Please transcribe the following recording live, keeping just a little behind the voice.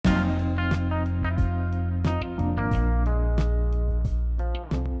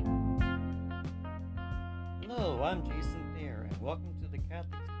I'm Jason Thayer, and welcome to the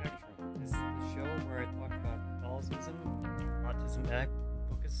Catholic Spectrum. This is the show where I talk about Catholicism, autism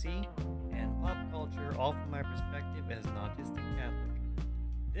advocacy, and pop culture, all from my perspective as an autistic Catholic.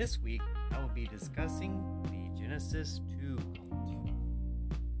 This week, I will be discussing the Genesis 2 cult.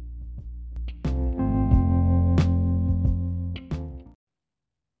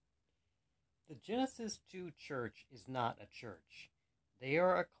 The Genesis 2 Church is not a church. They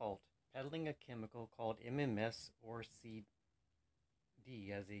are a cult peddling a chemical called MMS or CD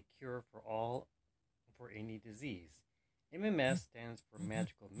as a cure for any disease. MMS stands for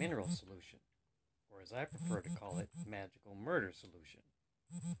Magical Mineral Solution, or as I prefer to call it, Magical Murder Solution.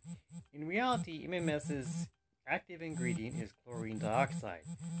 In reality, MMS's active ingredient is chlorine dioxide,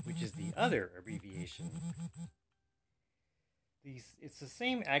 which is the other abbreviation. It's the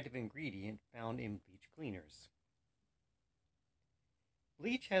same active ingredient found in bleach cleaners.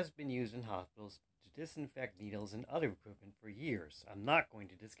 Bleach has been used in hospitals to disinfect needles and other equipment for years. I'm not going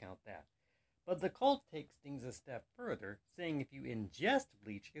to discount that. But the cult takes things a step further, saying if you ingest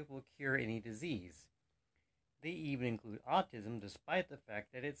bleach, it will cure any disease. They even include autism, despite the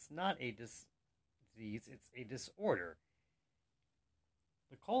fact that it's not a disease, it's a disorder.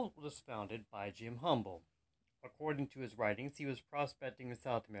 The cult was founded by Jim Humble. According to his writings, he was prospecting in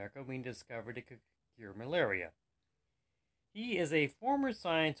South America when he discovered it could cure malaria. He is a former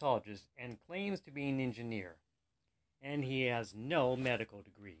Scientologist and claims to be an engineer, and he has no medical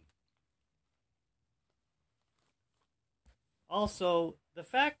degree. Also, the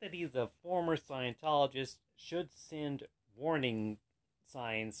fact that he's a former Scientologist should send warning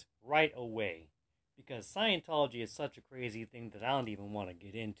signs right away, because Scientology is such a crazy thing that I don't even want to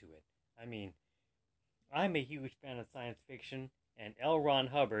get into it. I mean, I'm a huge fan of science fiction, and L. Ron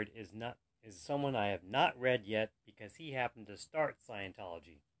Hubbard is someone I have not read yet because he happened to start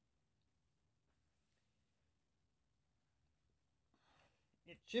Scientology.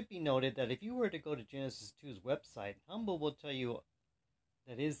 It should be noted that if you were to go to Genesis 2's website, Humble will tell you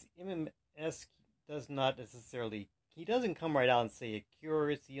that his MMS does not necessarily, he doesn't come right out and say it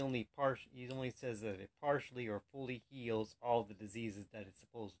cures, he only says that it partially or fully heals all the diseases that it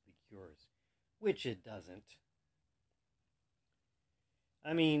supposedly cures, which it doesn't.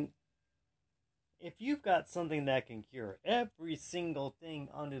 I mean, if you've got something that can cure every single thing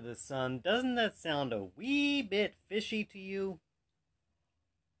under the sun, doesn't that sound a wee bit fishy to you?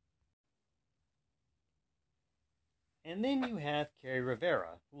 And then you have Carrie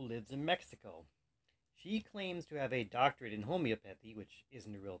Rivera, who lives in Mexico. She claims to have a doctorate in homeopathy, which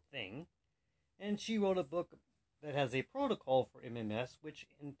isn't a real thing, and she wrote a book that has a protocol for MMS, which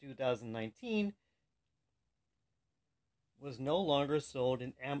in 2019 was no longer sold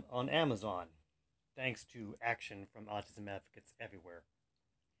on Amazon, thanks to action from autism advocates everywhere.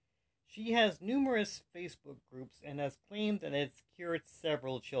 She has numerous Facebook groups and has claimed that it's cured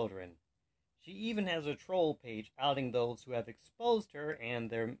several children. She even has a troll page outing those who have exposed her and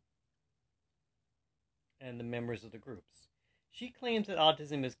the members of the groups. She claims that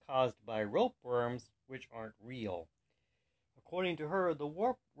autism is caused by ropeworms, which aren't real. According to her, the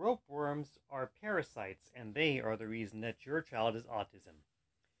ropeworms are parasites, and they are the reason that your child is autism.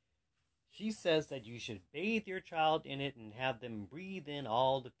 She says that you should bathe your child in it and have them breathe in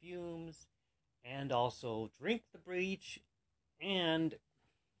all the fumes, and also drink the bleach, and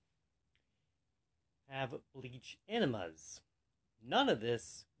have bleach enemas. None of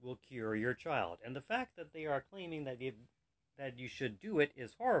this will cure your child, and the fact that they are claiming that you should do it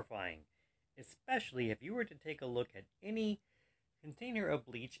is horrifying, especially if you were to take a look at any container of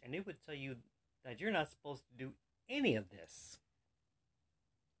bleach and it would tell you that you're not supposed to do any of this.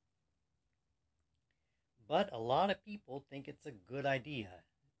 But a lot of people think it's a good idea.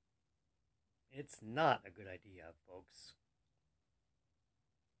 It's not a good idea, folks.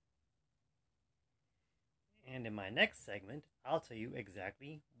 And in my next segment, I'll tell you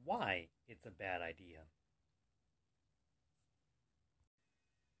exactly why it's a bad idea.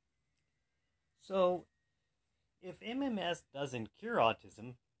 So, if MMS doesn't cure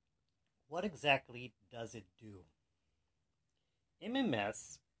autism, what exactly does it do?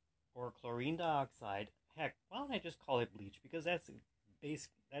 MMS, or chlorine dioxide, heck, why don't I just call it bleach? Because that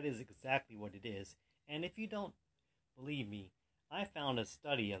is exactly what it is. And if you don't believe me, I found a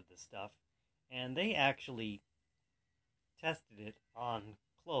study of this stuff, and they actually tested it on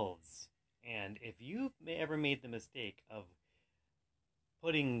clothes. And if you've ever made the mistake of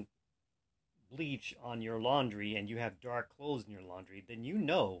putting bleach on your laundry and you have dark clothes in your laundry, then you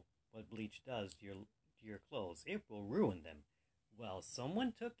know what bleach does to your clothes. It will ruin them. Well,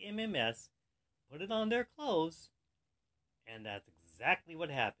 someone took MMS, put it on their clothes, and that's exactly what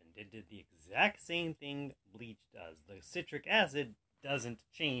happened. It did the exact same thing bleach does. The citric acid doesn't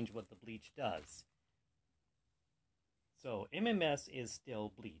change what the bleach does. So MMS is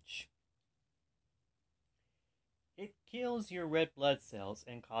still bleach. It kills your red blood cells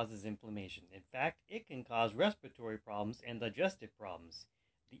and causes inflammation. In fact, it can cause respiratory problems and digestive problems.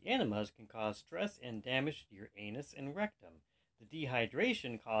 The enemas can cause stress and damage to your anus and rectum. The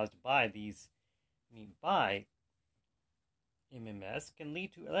dehydration caused by MMS can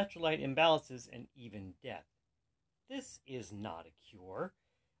lead to electrolyte imbalances and even death. This is not a cure.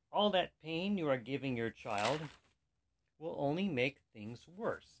 All that pain you are giving your child will only make things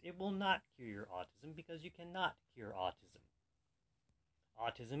worse. It will not cure your autism because you cannot cure autism.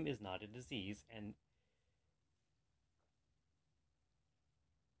 Autism is not a disease, and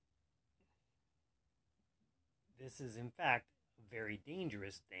this is in fact a very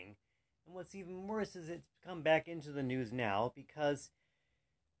dangerous thing. And what's even worse is it's come back into the news now because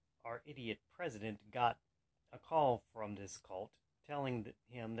our idiot president got a call from this cult telling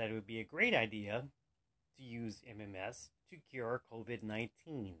him that it would be a great idea to use MMS to cure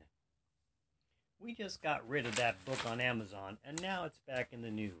COVID-19. We just got rid of that book on Amazon, and now it's back in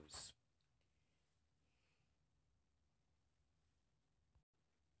the news.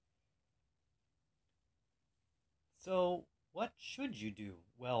 So, what should you do?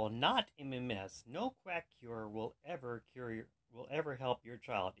 Well, not MMS. No quack cure will ever help your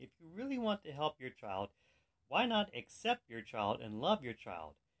child. If you really want to help your child, why not accept your child and love your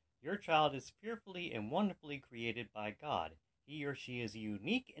child? Your child is fearfully and wonderfully created by God. He or she is a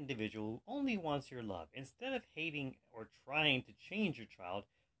unique individual who only wants your love. Instead of hating or trying to change your child,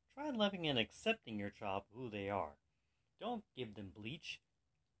 try loving and accepting your child for who they are. Don't give them bleach.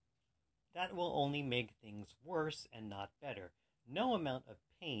 That will only make things worse and not better. No amount of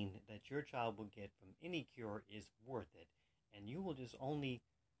pain that your child will get from any cure is worth it, and you will just only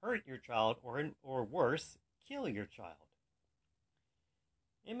hurt your child or worse, kill your child.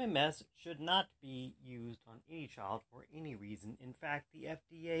 MMS should not be used on any child for any reason. In fact, the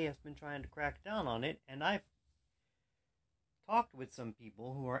FDA has been trying to crack down on it, and I've talked with some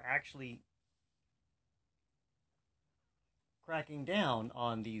people who are actually cracking down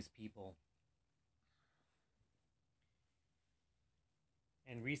on these people.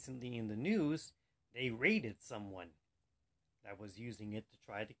 And recently in the news, they raided someone that was using it to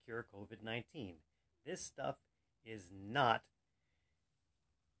try to cure COVID-19. This stuff is not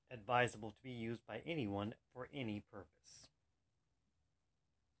advisable to be used by anyone for any purpose.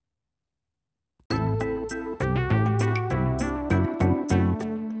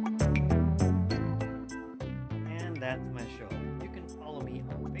 And that's my show. You can follow me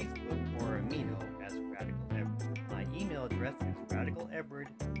on Facebook or Amino as Radical Edward. My email address is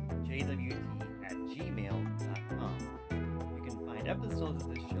radicaledwardjwt@gmail.com. You can find episodes of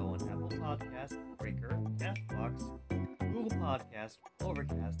this show on Apple Podcasts, Breaker, Castbox, Google Podcast,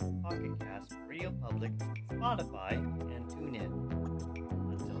 Overcast, Pocket Cast, Radio Public, Spotify, and TuneIn.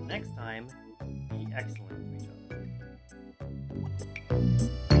 Until next time, be excellent to each other.